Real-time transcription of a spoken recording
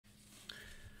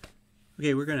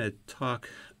Okay, we're going to talk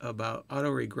about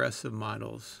autoregressive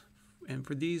models. And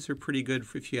for these are pretty good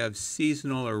if you have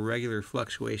seasonal or regular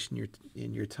fluctuation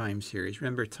in your time series.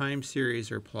 Remember, time series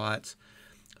are plots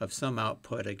of some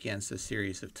output against a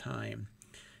series of time.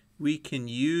 We can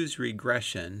use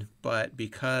regression, but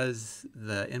because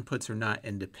the inputs are not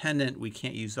independent, we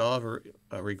can't use all of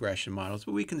our regression models,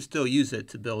 but we can still use it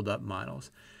to build up models.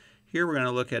 Here we're going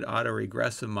to look at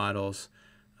autoregressive models,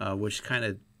 which kind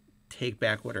of take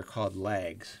back what are called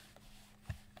lags.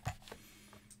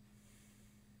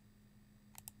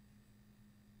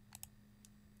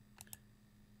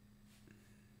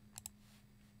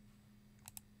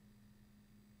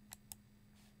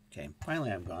 Okay,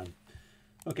 finally I'm gone.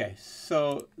 Okay,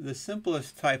 so the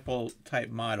simplest type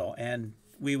model, and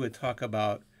we would talk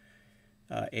about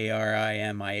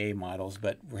ARI, MIA models,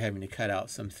 but we're having to cut out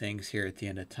some things here at the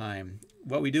end of time.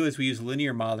 What we do is we use a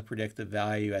linear model to predict the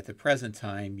value at the present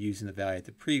time using the value at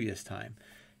the previous time.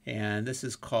 And this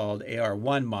is called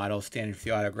AR1 model, standing for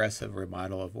the autoregressive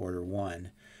model of order 1.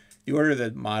 The order of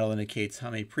the model indicates how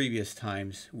many previous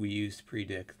times we use to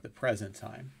predict the present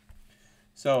time.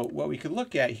 So what we could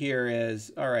look at here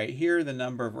is, all right, here are the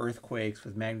number of earthquakes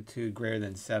with magnitude greater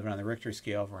than 7 on the Richter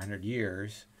scale for 100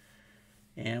 years.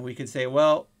 And we could say,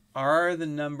 well, are the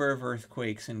number of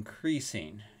earthquakes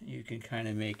increasing? You can kind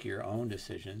of make your own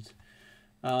decisions.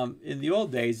 In the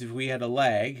old days, if we had a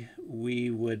lag, we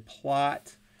would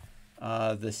plot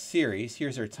the series.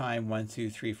 Here's our time 1, 2,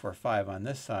 3, 4, 5. On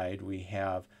this side, we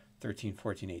have 13,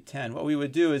 14, 8, 10. What we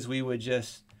would do is we would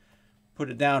just put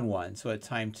it down 1. So at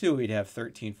time 2, we'd have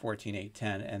 13, 14, 8,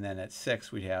 10. And then at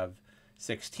 6, we'd have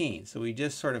 16. So we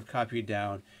just sort of copied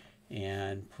down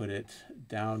and put it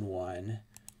down 1.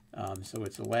 So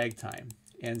it's a lag time.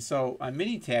 And so on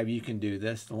Minitab, you can do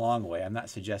this the long way. I'm not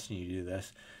suggesting you do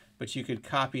this, but you could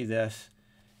copy this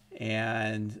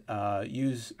and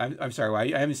use, I'm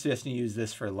sorry, I'm suggesting you use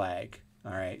this for lag.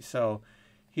 All right, so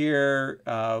here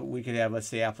we could have, let's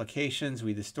say, applications.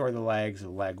 We just store the lags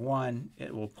of lag 1.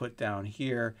 It will put down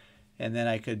here. And then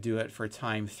I could do it for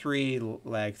time 3,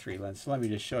 lag 3. So let me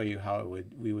just show you how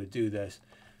we would do this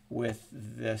with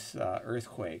this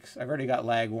earthquakes. I've already got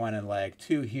lag 1 and lag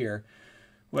 2 here.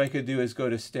 What I could do is go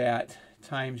to stat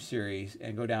time series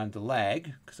and go down to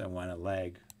lag, because I want a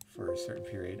lag for a certain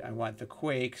period. I want the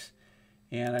quakes,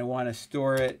 and I want to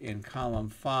store it in column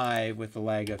 5 with a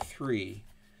lag of 3.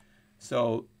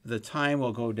 So the time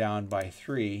will go down by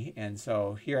 3, and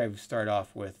so here I start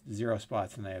off with 0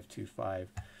 spots, and I have 2, 5,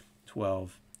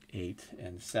 12, 8,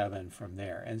 and 7 from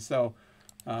there. And so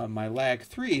my lag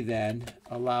 3 then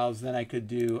allows, then I could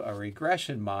do a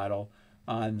regression model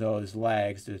on those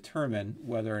lags to determine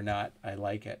whether or not I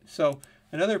like it. So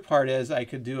another part is I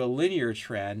could do a linear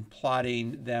trend,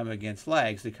 plotting them against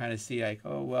lags to kind of see, like,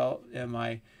 oh, well, am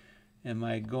I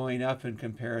going up in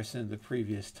comparison to the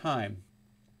previous time?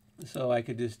 So I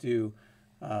could just do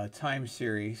time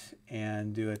series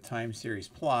and do a time series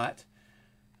plot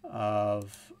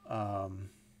of,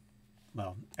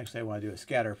 well, actually I want to do a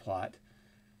scatter plot.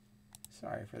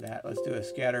 Sorry for that. Let's do a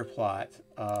scatter plot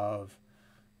of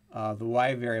the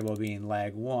y variable being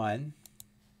lag 1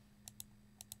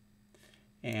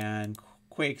 and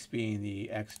quakes being the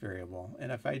x variable.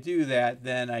 And if I do that,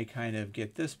 then I kind of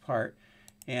get this part,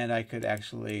 and I could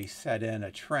actually set in a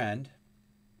trend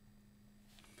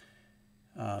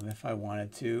if I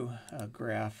wanted to, a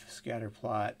graph scatter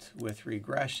plot with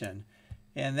regression.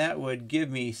 And that would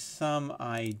give me some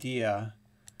idea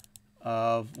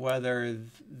of whether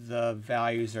the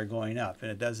values are going up, and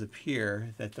it does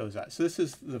appear that those are. So this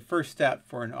is the first step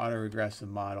for an autoregressive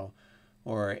model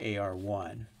or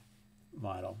AR1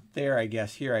 model. There, I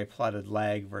guess, here I plotted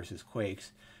lag versus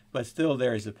quakes, but still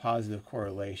there is a positive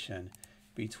correlation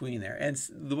between there. And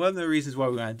one of the reasons why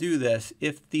we want to do this,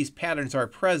 if these patterns are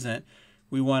present,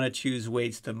 we want to choose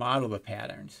weights to model the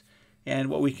patterns. And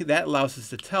what that allows us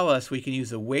to tell us, we can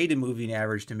use a weighted moving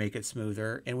average to make it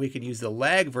smoother, and we can use the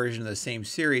lag version of the same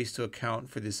series to account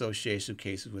for the association of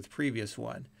cases with previous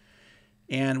one.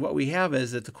 And what we have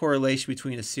is that the correlation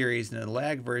between a series and a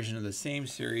lag version of the same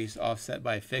series offset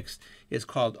by a fixed is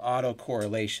called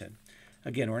autocorrelation.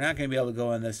 Again, we're not going to be able to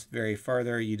go on this very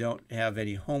farther. You don't have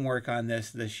any homework on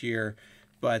this year,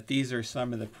 but these are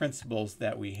some of the principles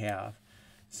that we have.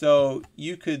 So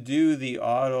you could do the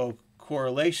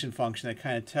autocorrelation function that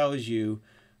kind of tells you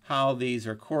how these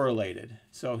are correlated.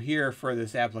 So here for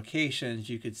this applications,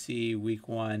 you could see week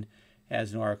 1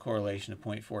 has an autocorrelation of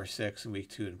 0.46 and week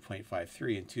 2 and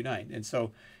 0.53 and 2.9. And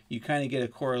so you kind of get a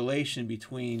correlation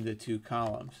between the two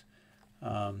columns.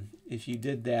 If you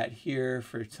did that here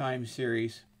for time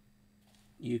series,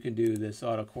 you can do this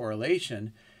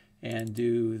autocorrelation and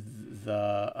do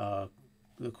the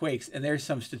quakes. And there's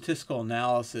some statistical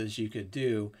analysis you could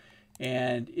do.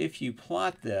 And if you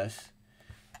plot this,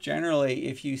 generally,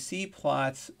 if you see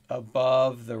plots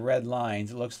above the red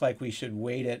lines, it looks like we should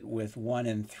weight it with 1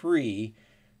 and 3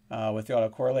 with the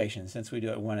autocorrelation. Since we do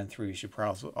it 1 and 3, we should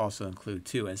probably also include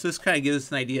 2. And so this kind of gives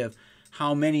us an idea of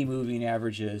how many moving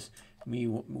averages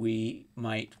we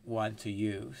might want to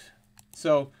use.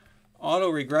 So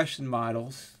auto-regression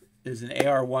models is an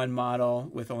AR1 model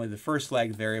with only the first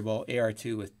lagged variable,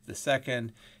 AR2 with the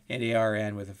second, and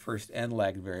ARN with the first and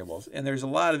lagged variables. And there's a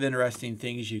lot of interesting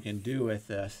things you can do with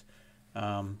this,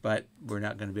 but we're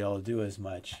not going to be able to do as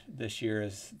much this year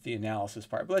as the analysis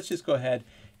part. But let's just go ahead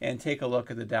and take a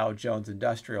look at the Dow Jones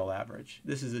Industrial Average.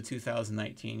 This is a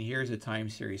 2019. Here's a time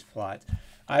series plot.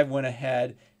 I went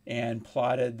ahead and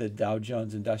plotted the Dow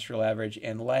Jones Industrial Average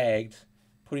and lagged,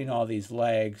 putting all these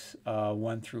lags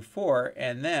 1 through 4,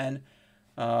 and then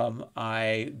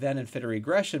I then fit a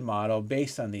regression model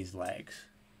based on these lags.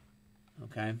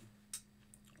 Okay.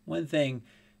 One thing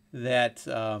that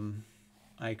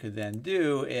I could then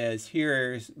do is,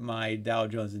 here's my Dow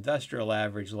Jones Industrial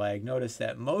Average lag. Notice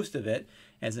that most of it,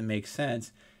 as it makes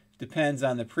sense, depends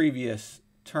on the previous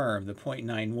term, the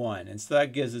 0.91. And so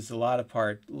that gives us a lot of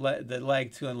part. The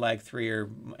lag 2 and lag 3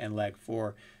 and lag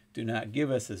 4 do not give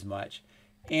us as much.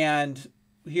 And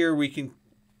here we can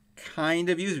kind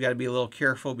of use, we've got to be a little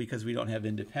careful because we don't have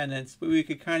independence, but we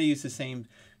could kind of use the same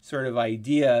sort of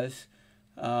ideas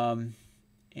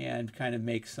and kind of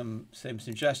make some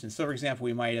suggestions. So for example,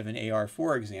 we might have an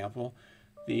AR4 example,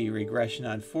 the regression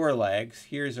on 4 lags.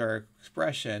 Here's our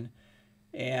expression,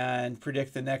 and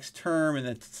predict the next term in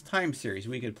the time series.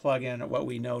 We could plug in what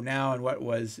we know now and what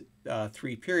was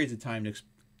 3 periods of time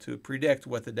to predict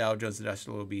what the Dow Jones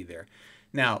Industrial will be there.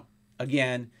 Now,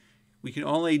 again, we can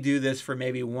only do this for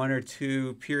maybe 1 or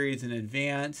 2 periods in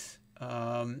advance.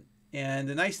 And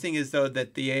the nice thing is, though,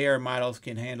 that the AR models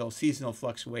can handle seasonal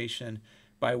fluctuation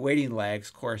by weighting lags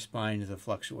corresponding to the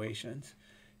fluctuations.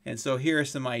 And so here are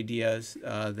some ideas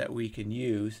that we can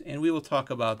use. And we will talk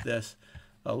about this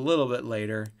a little bit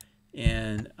later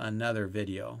in another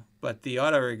video. But the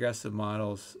autoregressive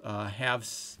models have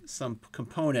some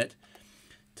component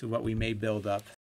to what we may build up